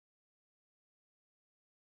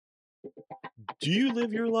Do you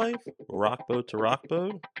live your life rockboat to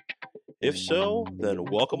rockboat? If so, then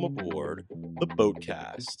welcome aboard the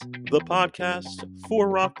Boatcast, the podcast for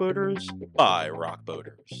rockboaters by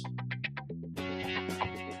rockboaters.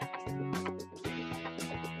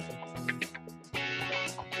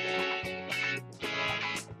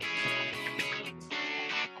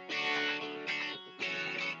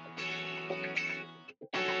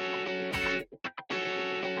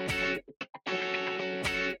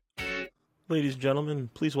 Ladies and gentlemen,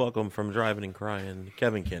 please welcome from Drivin and Cryin,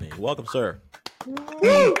 Kevn Kinney. Welcome, sir.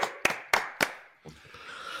 Woo!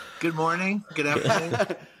 Good morning, good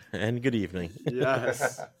afternoon, and good evening.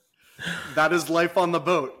 Yes. That is life on the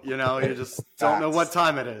boat, you just don't know what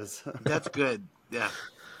time it is. That's good. Yeah.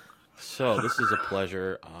 So this is a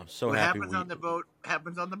pleasure. I'm so what happy. Happens on the boat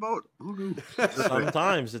happens on the boat.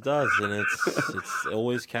 Sometimes it does, and it's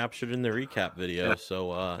always captured in the recap video.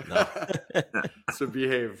 So no. So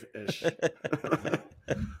behave-ish.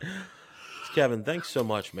 Kevn, thanks so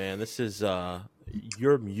much, man. This is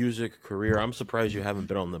your music career. I'm surprised you haven't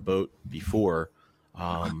been on the boat before,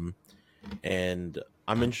 and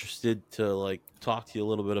I'm interested to talk to you a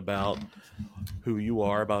little bit about who you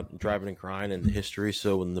are, about Drivin and Cryin and the history.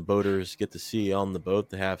 So when the boaters get to see you on the boat,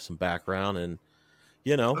 they have some background, and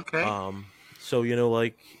Okay. So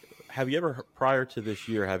have you ever, prior to this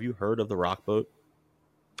year, have you heard of the rock boat?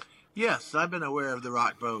 Yes, I've been aware of the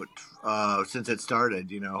rock boat since it started.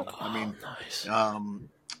 Nice.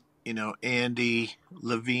 Andy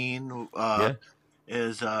Levine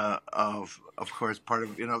is of course part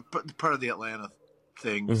of part of the Atlanta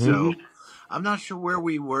thing. Mm-hmm. So I'm not sure where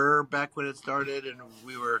we were back when it started, and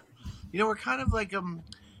we were, we're kind of like Drivin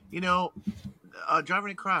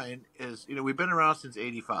and Cryin is we've been around since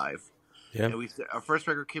 '85. Yeah. And our first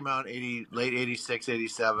record came out in late '86,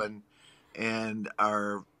 '87, and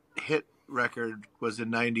our hit record was in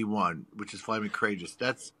 '91, which is Fly Me Courageous.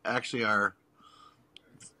 That's actually our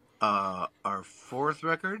fourth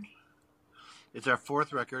record. It's our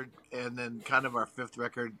fourth record, and then kind of our fifth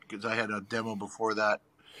record because I had a demo before that.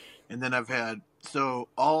 And then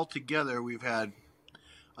all together we've had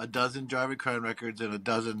a dozen Drivin' Cryin records and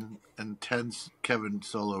 10 Kevn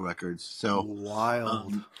solo records. So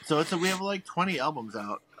wild. We have like 20 albums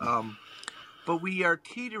out. But we are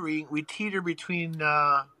teetering. We teeter between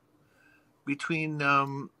the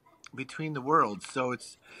worlds. So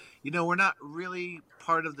it's we're not really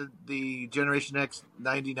part of the Generation X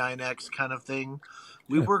 99X kind of thing.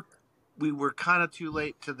 We were kind of too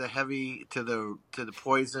late to the heavy to the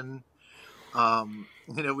Poison.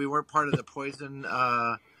 We weren't part of the Poison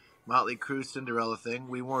Motley Crue Cinderella thing.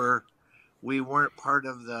 We weren't part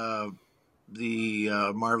of the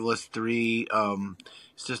Marvelous Three,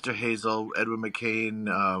 Sister Hazel, Edwin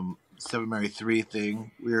McCain, Seven Mary 3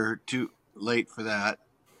 thing. We were too late for that.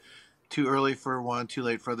 Too early for one, too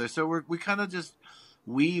late for other. So we kind of just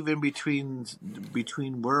weave in between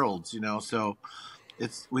worlds, So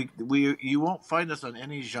it's you won't find us on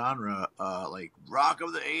any genre like rock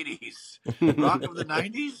of the '80s, rock of the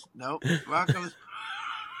 '90s. Nope, rock of.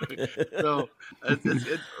 So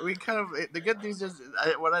we kind of the good news is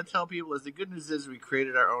what I tell people is the good news is we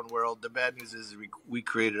created our own world. The bad news is we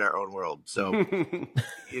created our own world. So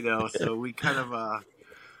so we kind of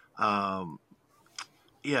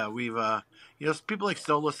we've people like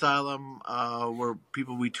Soul Asylum were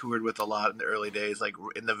people we toured with a lot in the early days, like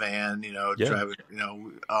in the van, driving,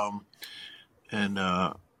 and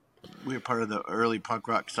we were part of the early punk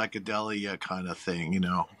rock psychedelia kind of thing,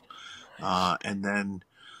 and then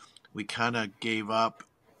we kind of gave up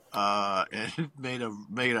and made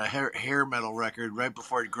a hair metal record right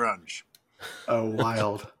before grunge. Oh,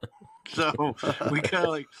 wild! So we kind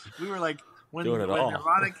of we were like. When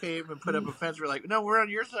Nirvana came and put up a fence, we're like, no, we're on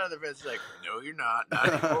your side of the fence. Like, no, you're not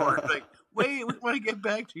anymore. It's like, wait, we want to get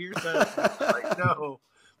back to your side of the fence. Like, no,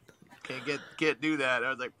 can't do that. I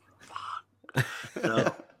was like,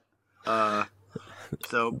 fuck.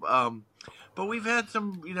 But we've had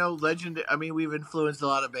some, legend. I mean, we've influenced a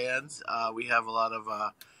lot of bands. We have a lot of,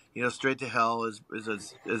 Straight to Hell is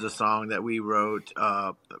a song that we wrote.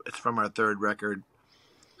 It's from our third record.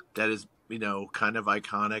 That is, kind of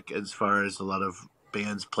iconic as far as a lot of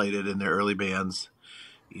bands played it in their early bands.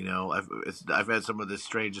 I've had some of the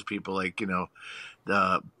strangest people, like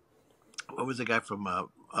what was the guy from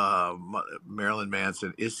Marilyn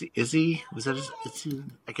Manson? Is he? Was that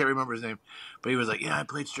I can't remember his name, but he was like, yeah, I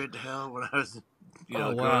played Straight to Hell when I was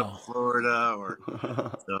growing up in Florida. Or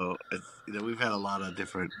so we've had a lot of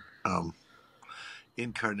different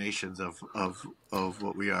incarnations of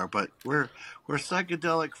what we are, but we're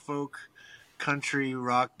psychedelic folk country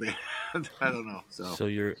rock band. I don't know. So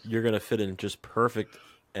you're gonna fit in just perfect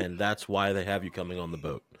and that's why they have you coming on the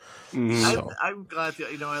boat. I'm glad to,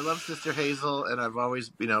 I love Sister Hazel, and I've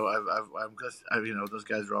always, those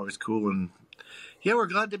guys are always cool, and yeah, we're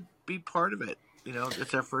glad to be part of it.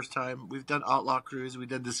 It's our first time. We've done Outlaw Cruise, we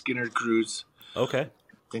did the Skinner Cruise, Okay.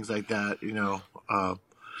 things like that.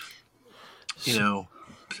 So.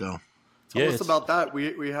 Tell us about that.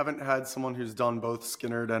 We haven't had someone who's done both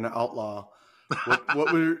Skinnerd and Outlaw.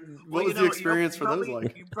 What was the experience for those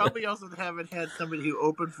like? You probably also haven't had somebody who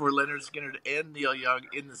opened for Leonard Skinner and Neil Young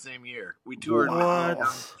in the same year. We toured with Neil Young,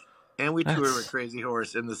 and we toured with Crazy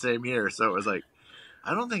Horse in the same year. So it was like,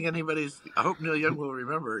 I don't think anybody's. I hope Neil Young will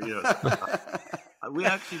remember. We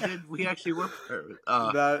actually were.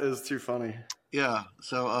 That is too funny. Yeah.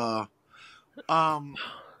 So,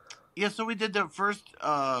 yeah. So we did the first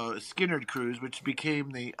Skinnerd cruise, which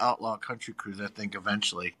became the Outlaw Country Cruise, I think,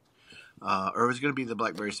 eventually. Or it was going to be the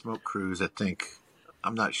Blackberry Smoke Cruise, I think.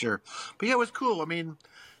 I'm not sure. But yeah, it was cool. I mean,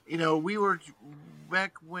 we were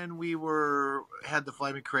back when we had the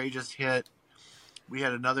Fly Me Courageous hit. We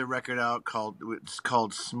had another record out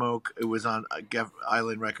called Smoke. It was on Geffen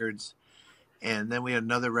Island Records. And then we had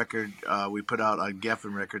another record we put out on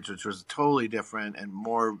Geffen Records, which was totally different and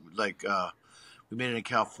more like we made it in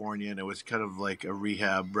California, and it was kind of like a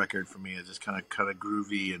rehab record for me. It's just kind of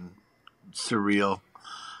groovy and surreal.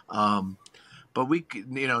 But we,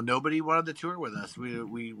 nobody wanted to tour with us. We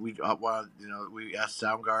wanted, we asked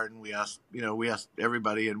Soundgarden, we asked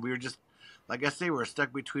everybody, and we were just, like I say, we were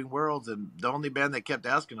stuck between worlds, and the only band that kept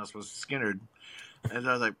asking us was Skinnerd. And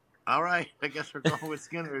I was like, all right, I guess we're going with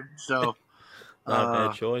Skinnerd. So, not a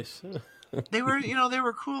bad choice. They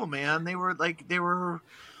were cool, man. They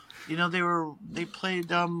played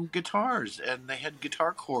guitars, and they had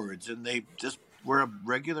guitar chords, and they just were a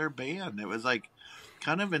regular band. It was like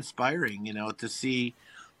kind of inspiring, to see.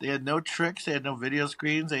 They had no tricks, they had no video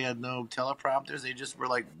screens, they had no teleprompters. They just were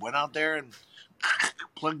like went out there and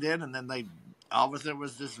plugged in, and then all of a sudden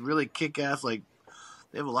was this really kick-ass. Like,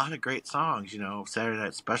 they have a lot of great songs, Saturday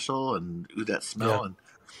Night Special and Ooh That Smell,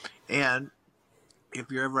 and if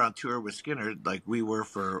you're ever on tour with Skinner, like we were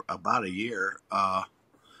for about a year,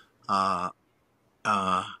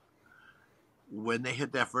 when they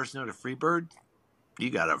hit that first note of Freebird, you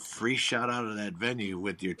got a free shot out of that venue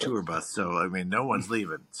with your tour bus. So, I mean, no one's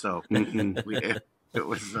leaving. So it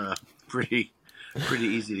was pretty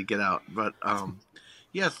easy to get out. But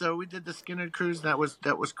yeah, so we did the Skinner cruise. That was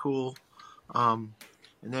cool. And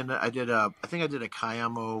then I think I did a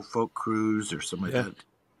Cayamo folk cruise or something like that.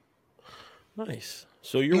 Nice.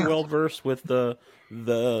 So you're well versed with the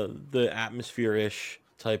atmosphere-ish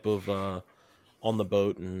type of on the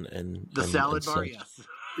boat and the salad bar, yes.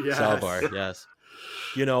 Salad bar, yes.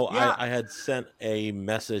 I had sent a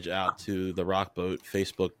message out to the Rock Boat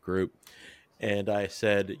Facebook group, and I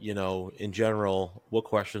said, in general, what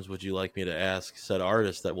questions would you like me to ask said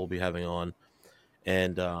artists that we'll be having on?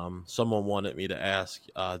 And someone wanted me to ask,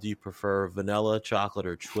 do you prefer vanilla, chocolate,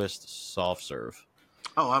 or twist soft serve?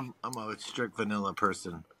 Oh, I'm a strict vanilla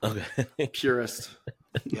person. Okay. Purist.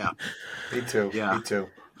 Yeah. Me too. Yeah. Me too.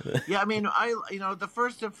 Yeah, I mean, the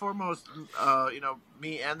first and foremost,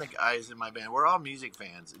 me and the guys in my band, we're all music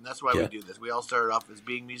fans, and that's why we do this. We all started off as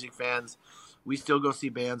being music fans. We still go see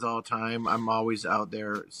bands all the time. I'm always out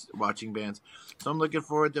there watching bands. So I'm looking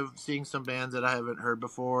forward to seeing some bands that I haven't heard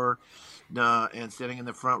before, and sitting in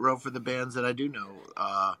the front row for the bands that I do know.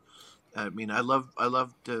 I mean, I love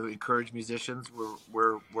to encourage musicians.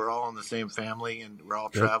 We're all in the same family, and we're all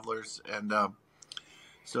travelers, and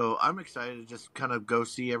so I'm excited to just kind of go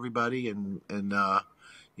see everybody, and I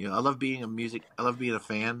love being a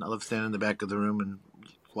fan. I love standing in the back of the room and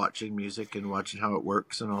watching music and watching how it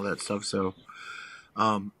works and all that stuff. So,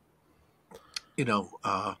 I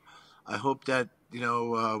hope that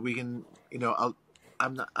we can.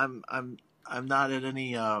 I'm not at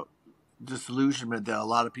any disillusionment that a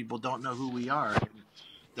lot of people don't know who we are. And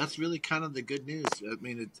that's really kind of the good news. I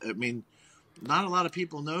mean, not a lot of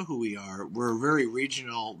people know who we are. We're a very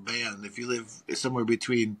regional band. If you live somewhere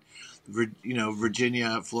between,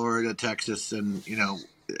 Virginia, Florida, Texas, and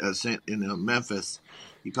Memphis,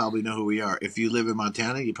 you probably know who we are. If you live in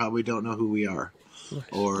Montana, you probably don't know who we are.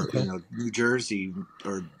 Or New Jersey,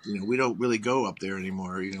 or we don't really go up there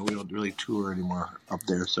anymore. We don't really tour anymore up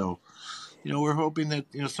there. So, we're hoping that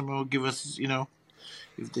someone will give us,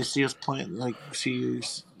 if they see us playing, like come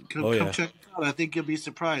check it out. I think you'll be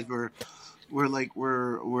surprised. We're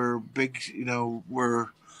big, we're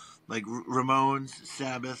like Ramones,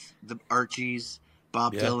 Sabbath, the Archies,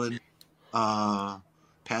 Bob Dylan,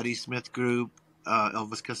 Patti Smith Group,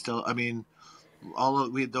 Elvis Costello. I mean,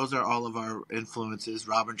 those are all of our influences.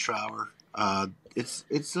 Robin Trower. It's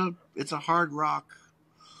a hard rock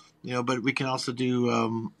But we can also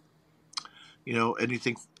do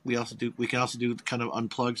anything. We can also do kind of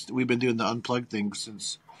unplugged. We've been doing the unplugged thing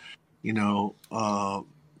since me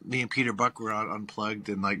and Peter Buck were on Unplugged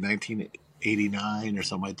in like 1989 or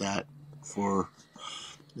something like that. So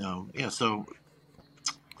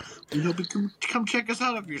come check us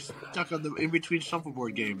out if you're stuck on the in between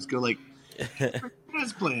shuffleboard games. Go like,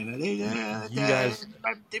 what's playing?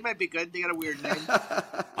 They might be good. They got a weird name.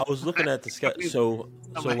 I was looking at the sketch. So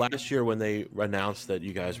last year when they announced that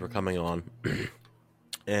you guys were coming on,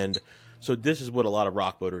 and so this is what a lot of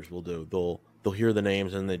rock boaters will do. They'll hear the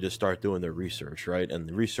names and they just start doing their research, right? And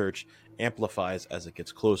the research amplifies as it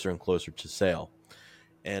gets closer and closer to sale.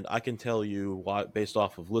 And I can tell you, based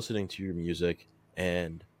off of listening to your music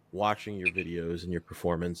and watching your videos and your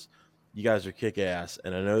performance, you guys are kick ass.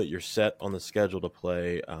 And I know that you're set on the schedule to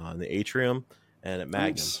play in the Atrium and at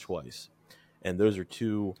Magnum's twice. And those are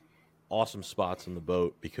two awesome spots on the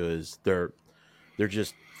boat because they're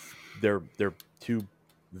two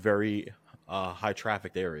very high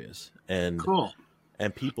trafficked areas. And cool.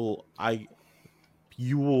 And people,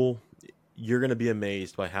 you're going to be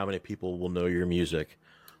amazed by how many people will know your music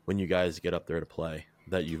when you guys get up there to play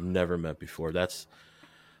that you've never met before. That's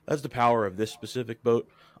the power of this specific boat.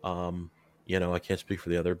 I can't speak for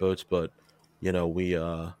the other boats, but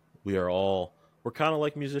we're kind of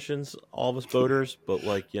like musicians, all of us boaters, but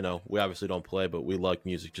we obviously don't play, but we like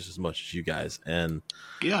music just as much as you guys. And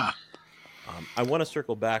yeah, I want to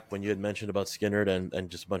circle back when you had mentioned about Skynyrd and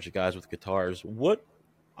just a bunch of guys with guitars. What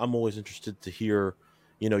I'm always interested to hear,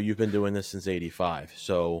 you've been doing this since '85,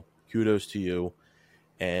 so kudos to you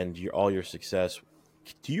and all your success.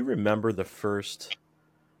 Do you remember the first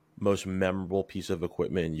most memorable piece of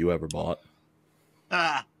equipment you ever bought?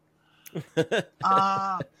 I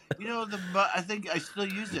think I still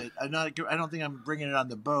use it. I don't think I'm bringing it on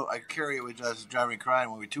the boat. I carry it with us driving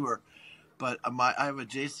Cryin when we tour. But I have a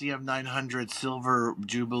JCM 900 Silver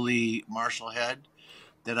Jubilee Marshall head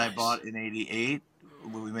that I bought in '88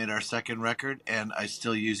 when we made our second record, and I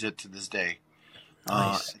still use it to this day.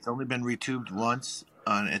 Nice. It's only been retubed once.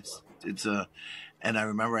 And I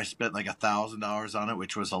remember I spent like $1,000 on it,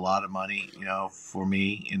 which was a lot of money, for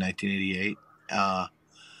me in 1988. I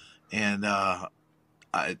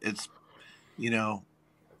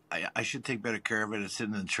should take better care of it. It's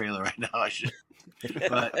sitting in the trailer right now. I should,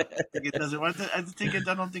 but I think it doesn't. I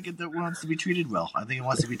don't think it wants to be treated well. I think it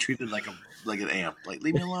wants to be treated like an amp. Like,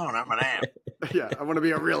 leave me alone. I'm an amp. Yeah, I want to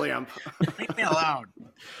be a real amp. Leave me alone.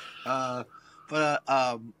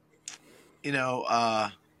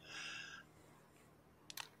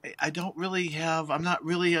 I don't really have. I'm not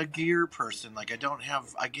really a gear person. Like, I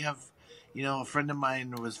have. A friend of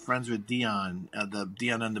mine was friends with Dion, the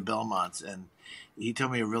Dion and the Belmonts, and he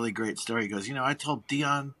told me a really great story. He goes, I told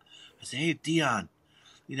Dion, I said, hey, Dion,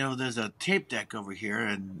 there's a tape deck over here,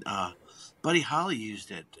 and Buddy Holly used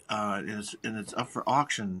it, and it's up for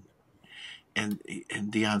auction. And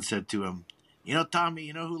Dion said to him, Tommy,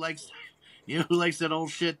 who likes that old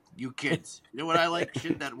shit? You kids. You know what I like?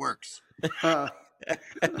 Shit that works. So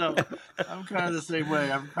I'm kind of the same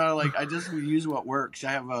way. I'm kind of like, I just use what works.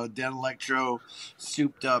 I have a Dan Electro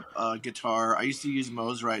souped up guitar. I used to use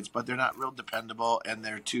Mosrites, but they're not real dependable, and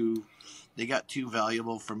they got too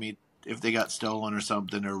valuable for me if they got stolen or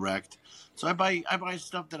something or wrecked. So I buy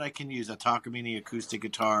stuff that I can use. A Takamine acoustic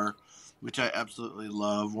guitar, which I absolutely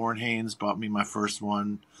love. Warren Haynes bought me my first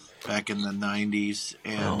one back in the 90s,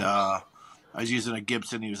 and I was using a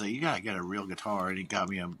Gibson. He was like, "You gotta get a real guitar," and he got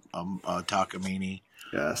me a Takamine.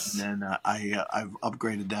 Yes. And then I've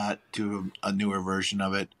upgraded that to a newer version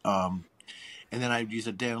of it. And then I've used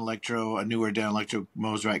a newer Dan Electro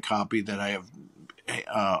Mosrite copy that I have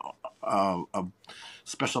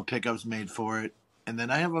special pickups made for it. And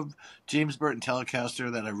then I have a James Burton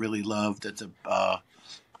Telecaster that I really love. That's a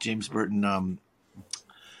James Burton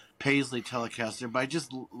Paisley Telecaster. But I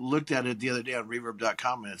just looked at it the other day on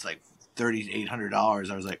Reverb.com, and it's like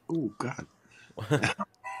 $3,800. I was like, oh God.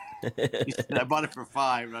 I bought it for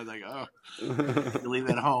 $5, and I was like, oh, leave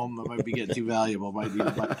it at home. I might be getting too valuable. I might need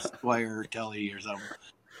to buy a Squire Telly or something.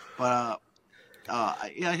 But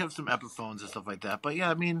I have some Epiphones and stuff like that. But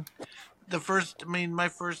yeah, my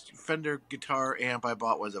first Fender guitar amp I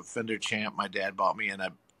bought was a Fender Champ my dad bought me, and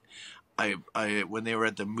I when they were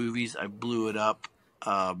at the movies, I blew it up,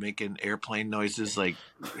 making airplane noises like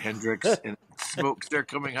Hendrix, and smoke started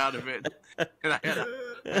coming out of it. And I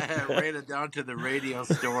ran it down to the radio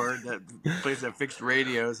store, that place that fixed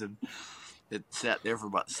radios, and it sat there for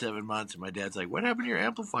about 7 months. And my dad's like, "What happened to your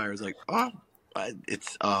amplifier?" I was like,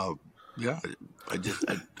 yeah, I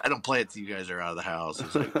don't play it till you guys are out of the house."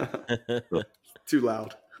 It's like, too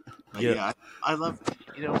loud. Yeah, I love.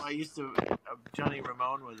 I used to. Johnny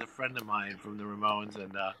Ramone was a friend of mine from the Ramones,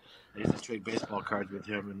 and I used to trade baseball cards with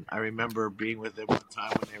him. And I remember being with him one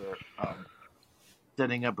time when they were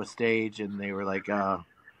setting up a stage, and they were like,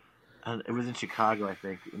 it was in Chicago, I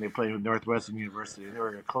think, and they played with Northwestern University, and they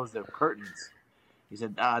were going to close the curtains. He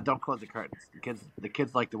said, "Don't close the curtains. The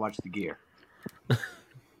kids like to watch the gear."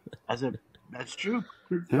 I said, "That's true.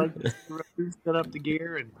 Like set up the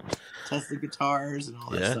gear and test the guitars and all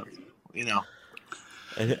that stuff."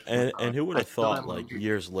 And who would have thought, like,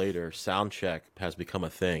 years later, sound check has become a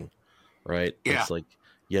thing, right? Yeah. It's like,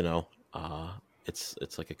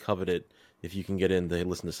 it's like a coveted. If you can get in, they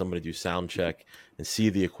listen to somebody do sound check and see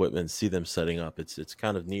the equipment, see them setting up. It's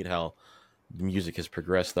kind of neat how the music has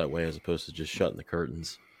progressed that way, as opposed to just shutting the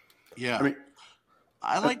curtains. Yeah. I mean,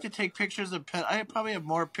 I like to take pictures of I probably have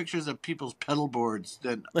more pictures of people's pedal boards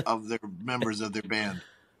than of their members of their band.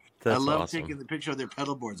 I love taking the picture of their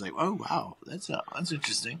pedal boards. Like, oh wow, that's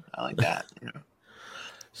interesting. I like that.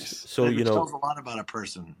 So it tells a lot about a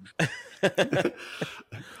person. There's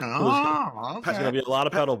going to be a lot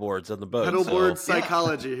of pedal boards on the boat. Pedal board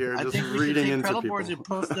psychology here. I just think we reading should take into pedal people. boards and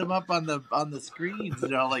post them up on the screens.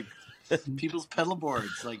 Like people's pedal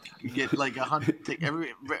boards. Like you get like 100.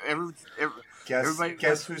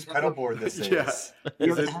 Guess whose pedal board this is? Yeah.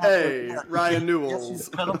 Is it Ryan Newell's?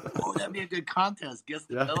 That'd be a good contest. Guess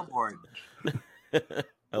the pedal board.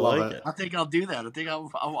 I like it. I think I'll do that. I think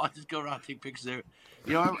I'll just go around and take pictures there.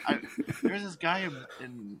 There's this guy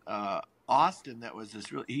in Austin that was this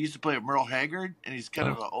he used to play with Merle Haggard, and he's kind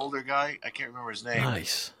of an older guy. I can't remember his name.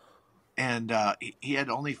 Nice. And he had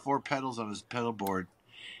only 4 pedals on his pedal board.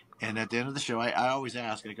 And at the end of the show, I always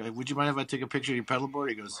ask, I go, "Would you mind if I take a picture of your pedal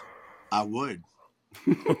board?" He goes, "I would."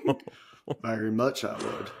 Very much I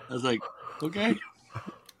would. I was like, okay,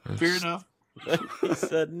 fair enough. He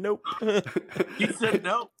said nope. He said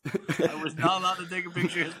no. I was not allowed to take a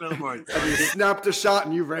picture of his pedal board. And you snapped a shot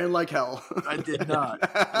and you ran like hell. I did not.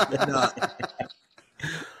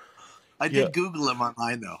 I did Google him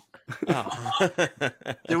online, though. Oh.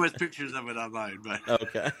 There was pictures of it online, but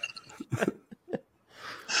okay.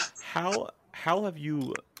 How do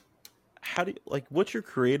you what's your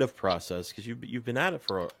creative process? Because you've been at it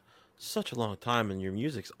for such a long time, and your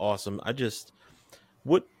music's awesome.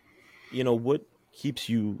 What keeps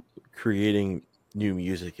you creating new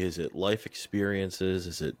music? Is it life experiences?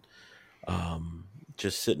 Is it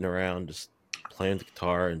just sitting around, just playing the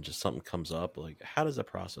guitar, and just something comes up? Like, how does that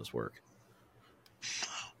process work?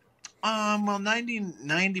 Well,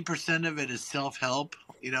 90% of it is self-help.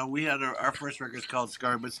 We had our first record's called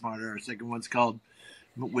Scarred But Smarter. Our second one's called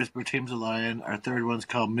Whisper Tames a Lion. Our third one's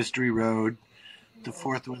called Mystery Road. The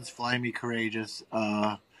fourth one's Fly Me Courageous.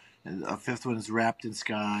 And the fifth one is Wrapped in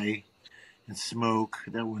Sky and Smoke.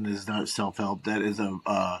 That one is not self-help. That is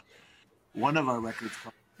one of our records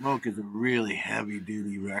called Smoke is a really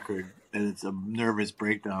heavy-duty record, and it's a nervous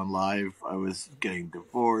breakdown live. I was getting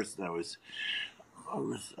divorced.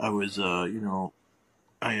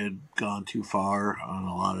 I had gone too far on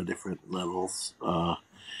a lot of different levels.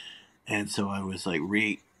 And so I was like,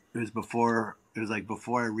 it was before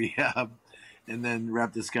I rehab, and then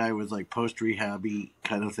Wrap the Sky was like post-rehab-y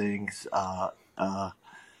kind of things. But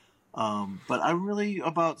I'm really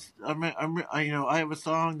about, I have a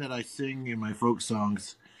song that I sing in my folk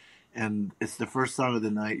songs, and it's the first song of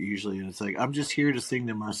the night usually. And it's like, I'm just here to sing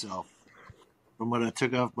to myself. From what I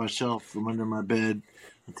took off my shelf from under my bed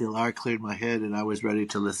until I cleared my head and I was ready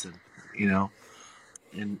to listen,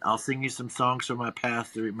 And I'll sing you some songs from my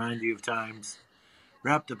past to remind you of times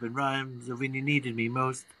wrapped up in rhymes of when you needed me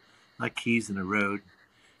most, like keys in a road.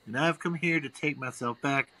 And I've come here to take myself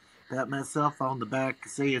back, pat myself on the back,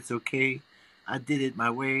 say it's okay. I did it my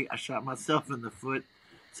way. I shot myself in the foot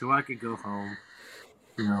so I could go home,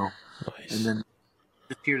 Nice. And then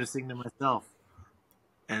just here to sing to myself.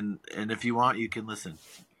 And if you want, you can listen.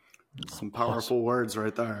 Some powerful words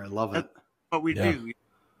right there. I love it. That's what we do.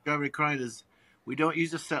 Drivin' and Cryin is, we don't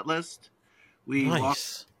use a set list. We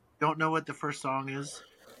don't know what the first song is.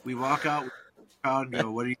 We walk out with the crowd and go,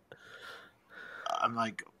 "What do you?" I'm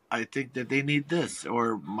like, I think that they need this,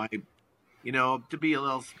 or to be a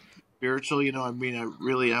little spiritual.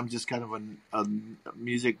 I'm just kind of a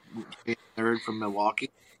music nerd from Milwaukee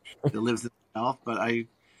that lives in the South, but I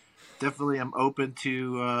definitely am open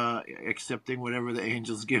to accepting whatever the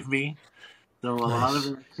angels give me. So a lot of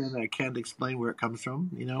it I can't explain where it comes from,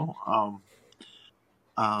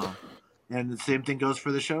 and the same thing goes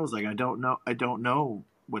for the shows. Like I don't know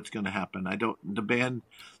what's going to happen. The band.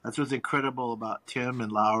 That's what's incredible about Tim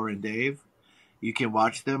and Lauer and Dave. You can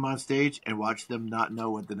watch them on stage and watch them not know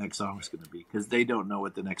what the next song is going to be because they don't know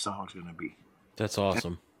what the next song is going to be. That's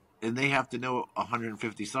awesome. and they have to know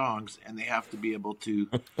 150 songs, and they have to be able to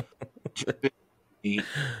chip in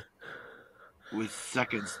with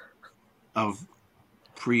seconds of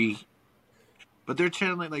pre. But they're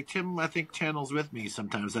channeling, like Tim, I think, channels with me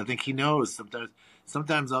sometimes. I think he knows.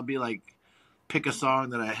 Sometimes I'll be like, pick a song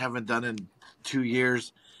that I haven't done in 2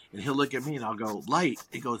 years, and he'll look at me and I'll go, light.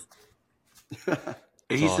 He goes, and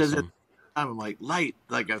he says it. I'm like, light,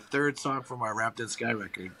 like a third song from our Wrapped in Sky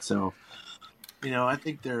record. So, I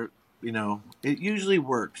think they're, it usually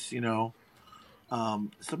works,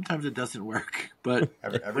 sometimes it doesn't work, but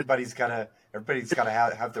everybody's gotta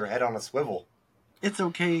have their head on a swivel. It's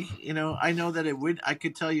okay. I know that it would. I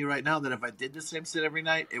could tell you right now that if I did the same set every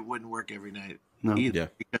night, it wouldn't work every night. No.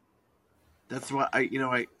 Either. Yeah. That's why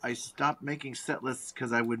I stopped making set lists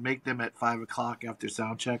because I would make them at 5:00 after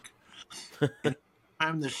sound check. And by the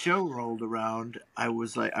time the show rolled around, I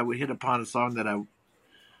was like, I would hit upon a song that I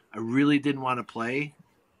really didn't want to play,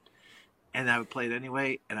 and I would play it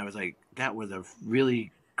anyway. And I was like, that was a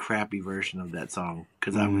really crappy version of that song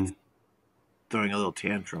because I was throwing a little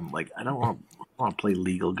tantrum, like I don't want to play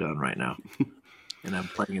Legal Gun right now, and I'm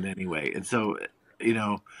playing it anyway. And so,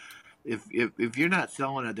 if you're not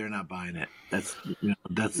selling it, they're not buying it. That's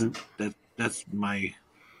my.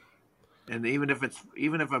 And even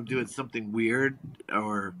if I'm doing something weird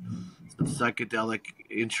or some psychedelic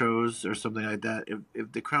intros or something like that,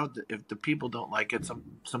 if the people don't like it,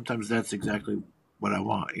 sometimes that's exactly what I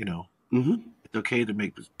want. It's okay to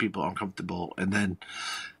make people uncomfortable, and then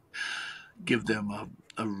give them a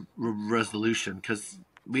resolution, because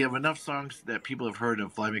we have enough songs that people have heard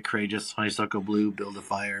of: Fly Me Courageous, Honeysuckle Blue, Build a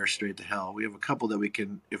Fire, Straight to Hell. We have a couple that we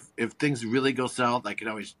can, if things really go south, I can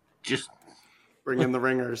always just bring in the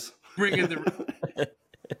ringers. I'm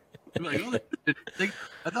like,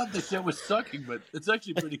 I thought the show was sucking, but it's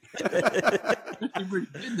actually pretty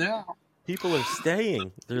good now. People are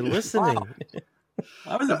staying. They're listening. Wow.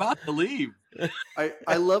 I was about to leave.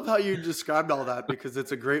 I love how you described all that, because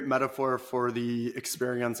it's a great metaphor for the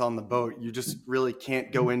experience on the boat. You just really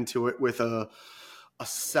can't go into it with a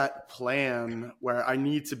set plan where I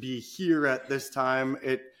need to be here at this time.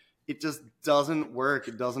 It just doesn't work.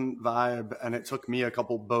 It doesn't vibe. And it took me a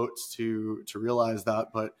couple boats to realize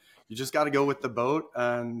that, but you just got to go with the boat.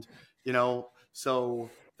 And, so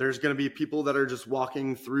there's going to be people that are just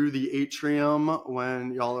walking through the atrium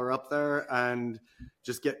when y'all are up there and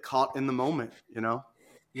just get caught in the moment,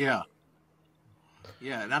 Yeah.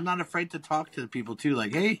 Yeah. And I'm not afraid to talk to the people too.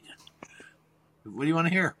 Like, hey, what do you want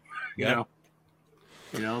to hear? Yeah.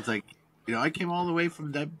 It's like, I came all the way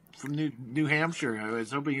from New Hampshire. I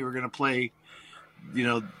was hoping you were going to play,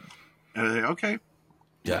 okay.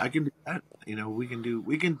 Yeah. I can do that.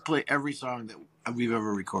 We can play every song that we've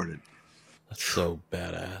ever recorded. That's so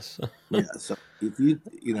badass. Yeah. So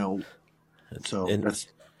if that's.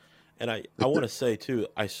 And I want to say too,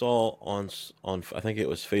 I saw on I think it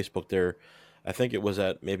was Facebook there, I think it was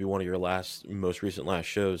at maybe one of your most recent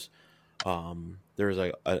shows. There was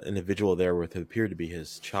an individual there with who appeared to be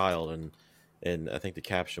his child, and I think the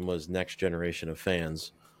caption was "Next Generation of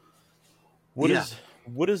Fans." What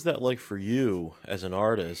is that like for you as an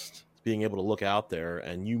artist, being able to look out there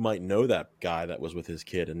and you might know that guy that was with his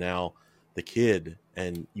kid, and now the kid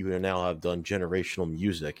and you now have done generational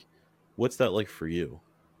music? What's that like for you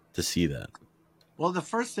to see that? Well, the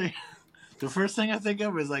first thing I think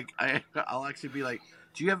of is like I'll actually be like,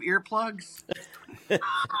 "Do you have earplugs?"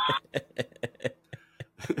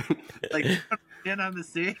 Like in on the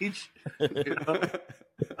stage, but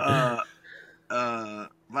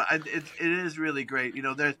it is really great.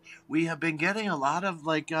 We have been getting a lot of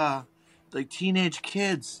like teenage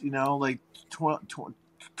kids, like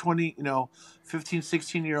 20, 15,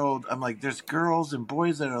 16-year-old. I'm like, there's girls and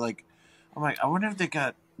boys that are like, I'm like, I wonder if they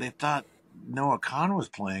thought Noah Kahn was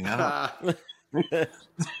playing. I don't.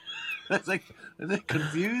 It's like, are they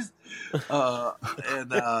confused? So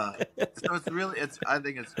it's really, I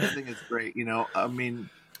think it's great. I mean,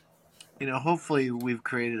 hopefully we've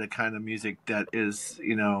created a kind of music that is,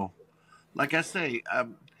 like I say,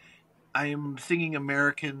 I'm singing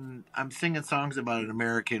songs about an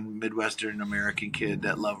American, Midwestern American kid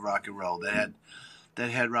that loved rock and roll, that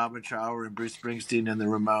had Robin Trower and Bruce Springsteen and the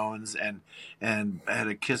Ramones, and had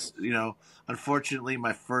a Kiss. Unfortunately,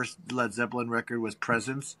 my first Led Zeppelin record was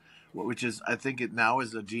Presence, which is, I think it now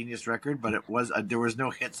is a genius record, but there was no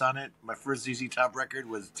hits on it. My first ZZ Top record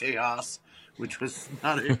was Tejas, which was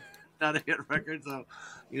not a hit record. So,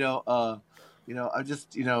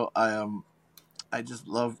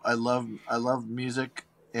 I love music,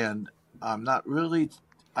 and I'm not really.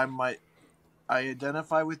 I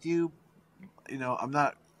identify with you. I'm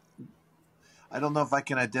not. I don't know if I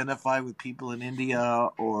can identify with people in India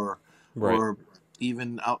or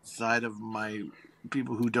even outside of my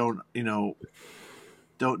people who don't know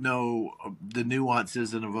the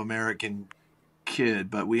nuances of American kid,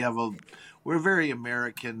 but we're very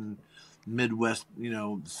American Midwest,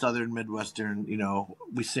 Southern Midwestern,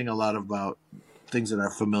 we sing a lot about things that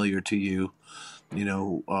are familiar to you,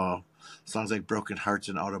 songs like Broken Hearts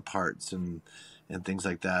and Auto Parts and things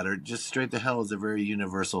like that, or just Straight to Hell is a very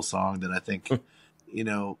universal song that I think,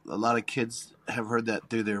 a lot of kids have heard that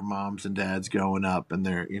through their moms and dads growing up, and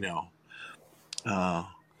they're,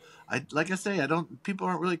 like I say, people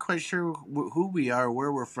aren't really quite sure who we are,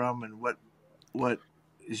 where we're from, and what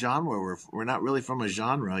genre we're not really from a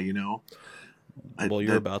genre, Well,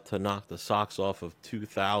 you're about to knock the socks off of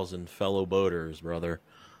 2,000 fellow boaters, brother.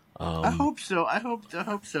 I hope so. I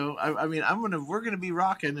hope so. I mean, we're gonna be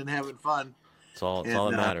rocking and having fun. It's all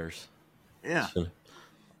that matters. Yeah.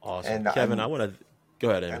 Awesome. And Kevin, I want to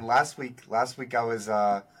go ahead. And last week I was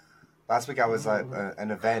at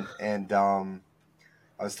an event, and I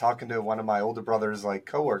was talking to one of my older brother's like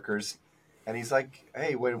coworkers, and he's like,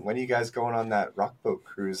 "Hey, when are you guys going on that rock boat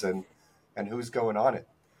cruise, and who's going on it?"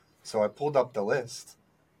 So I pulled up the list,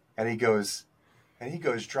 and he goes,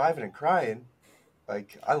 Drivin and Cryin.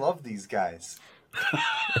 Like, I love these guys,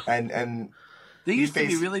 and they used to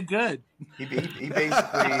be really good. He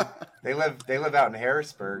basically they live out in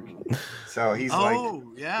Harrisburg, so he's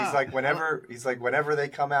whenever they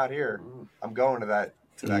come out here, I'm going to that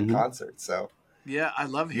concert. So yeah, I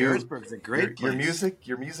love Harrisburg. It's a great place.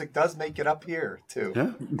 Your music does make it up here too.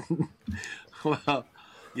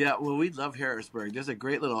 Yeah. Well, we love Harrisburg. There's a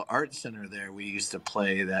great little art center there we used to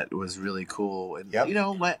play that was really cool. And yep.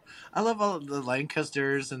 I love all the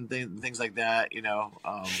Lancasters and things like that.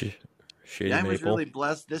 Shady I was Maple. really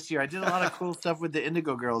blessed this year. I did a lot of cool stuff with the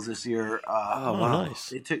Indigo Girls this year. Wow.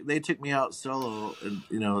 Nice. They took me out solo, and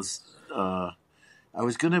I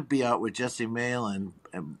was gonna be out with Jesse Malin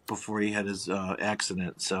before he had his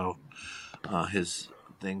accident. So his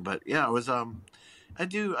thing, but yeah, it was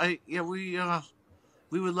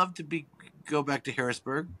we would love to go back to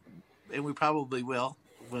Harrisburg, and we probably will.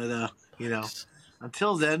 But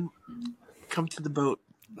until then, come to the boat.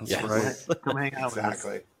 That's right. Come hang out with us.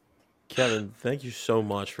 Exactly. Kevin, thank you so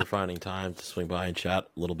much for finding time to swing by and chat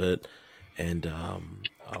a little bit. And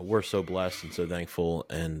we're so blessed and so thankful.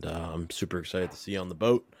 And I'm super excited to see you on the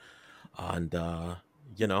boat. And,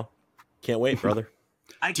 can't wait, brother.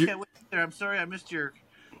 I can't wait either. I'm sorry I missed your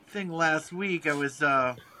thing last week. I was,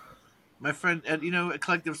 my friend, at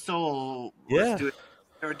Collective Soul. They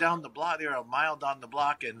were down the block. They were a mile down the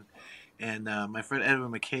block. And my friend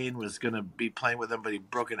Edwin McCain was going to be playing with them, but he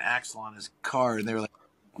broke an axle on his car. And they were like,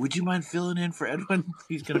 "Would you mind filling in for Edwin?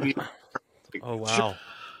 He's going to be." Oh wow!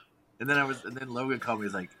 And then Logan called me.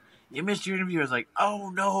 He's like, "You missed your interview." I was like,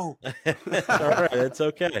 "Oh no!" It's all right. It's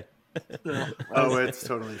okay. It's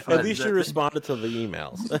totally fine. At least you responded to the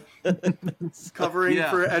emails. Covering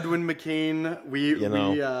for Edwin McCain, we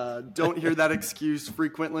don't hear that excuse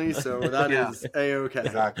frequently, so that is A-okay.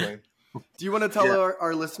 Exactly. Do you want to tell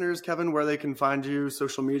our listeners, Kevin, where they can find you,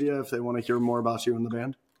 social media, if they want to hear more about you and the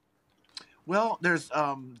band? Well, there's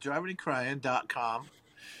drivinandcriing.com.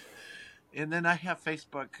 And then I have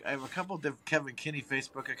Facebook. I have a couple of Kevin Kinney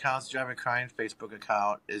Facebook accounts. Drivin Cryin Facebook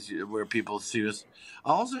account is where people see us.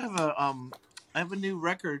 I also have a new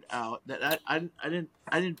record out that I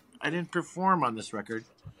didn't perform on this record.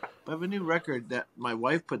 But I have a new record that my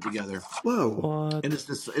wife put together. Whoa! What? And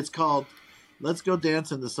it's called "Let's Go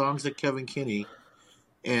Dancing," the songs of Kevin Kinney,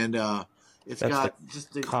 and it's That's got the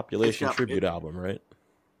just the compilation tribute album, right?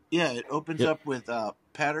 Yeah, it opens up with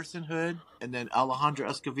Patterson Hood, and then Alejandro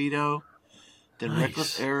Escovedo, then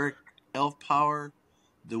Reckless Eric, Elf Power,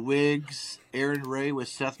 The Wigs, Aaron Ray with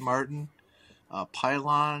Seth Martin,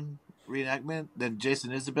 Pylon reenactment, then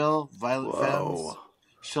Jason Isabel, Violent Femmes,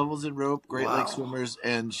 Shovels and Rope, Great Lake Swimmers,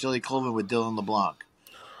 and Shelley Colvin with Dylan LeBlanc.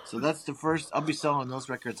 So that's the first. I'll be selling those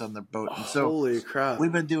records on the boat. And so holy crap!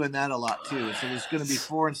 We've been doing that a lot too. So there's going to be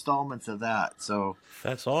 4 installments of that. So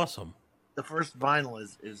that's awesome. The first vinyl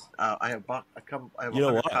is I have bought a couple. I have you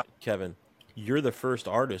know what, Kevin? You're the first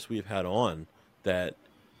artist we've had on that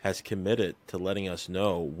has committed to letting us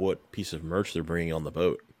know what piece of merch they're bringing on the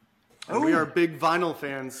boat. We are big vinyl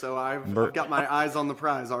fans, so I've got my eyes on the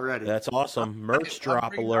prize already. That's awesome. Merch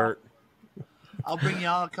drop alert. I'll bring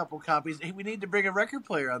y'all a couple copies. Hey, we need to bring a record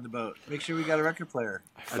player on the boat. Make sure we got a record player.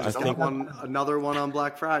 I just got another one on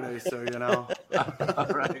Black Friday, so All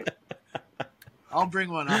right. I'll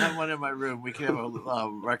bring one. I'll have one in my room. We can have a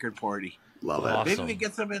record party. Love it. Awesome. Maybe we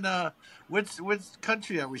get some in which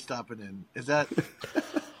country are we stopping in? Is that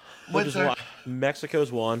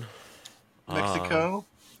Mexico's one. Mexico,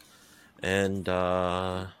 and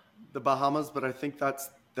The Bahamas, but I think that's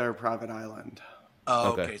their private island.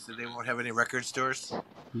 Oh, Okay. okay. So they won't have any record stores.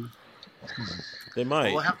 they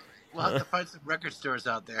might. Well, we'll have to find some record stores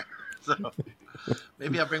out there. So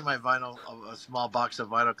maybe I'll bring my vinyl, a small box of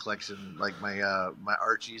vinyl collection, like my my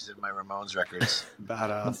Archies and my Ramones records.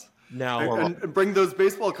 Badass. Now, And bring those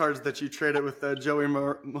baseball cards that you traded with Joey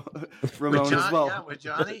Ramone as well. Yeah, with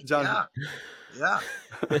Johnny. Johnny. Yeah.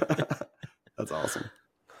 That's awesome.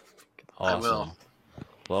 I will.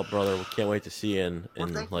 Well, brother, we can't wait to see you in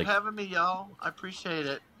Thanks like. for having me, y'all. I appreciate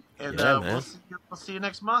it. And Yeah, man. we'll see you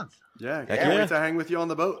next month. Yeah, Heck can't yeah. wait to hang with you on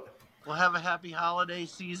the boat. We'll have a happy holiday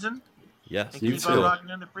season. Yes, And you keep on too. rocking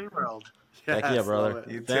in the free world. Thank you, Yes, brother. love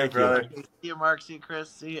it. You too, Thank brother. See you, Mark. See you, Chris.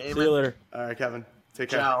 See you, Eamon. See you later. All right, Kevin. Take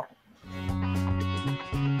care. Ciao.